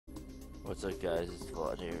What's up, guys? It's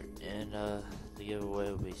Vlad here, and the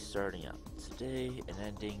giveaway will be starting up today and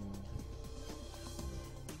ending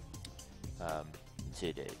in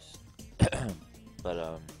 2 days.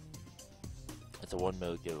 But it's a 1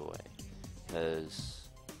 mil giveaway because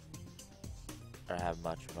I don't have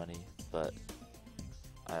much money, but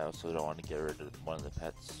I also don't want to get rid of one of the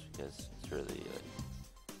pets because it's really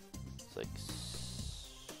it's like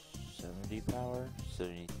 70 power,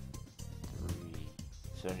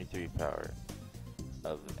 73 power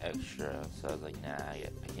of extra, so I was like, nah, I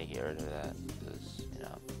can't get rid of that, because, you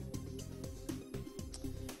know.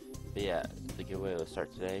 But yeah, the giveaway will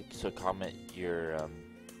start today, so comment your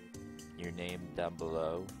name down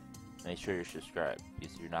below. Make sure you're subscribed,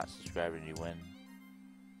 because if you're not subscribed and you win,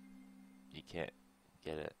 you can't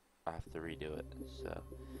get it. I have to redo it, so,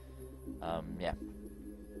 yeah.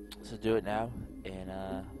 So do it now, and,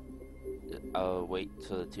 I'll wait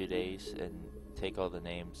till the 2 days, and take all the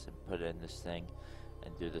names and put it in this thing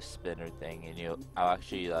and do the spinner thing, and I'll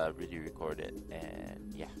actually really record it,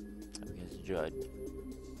 and yeah, hope you guys enjoyed.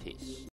 Peace.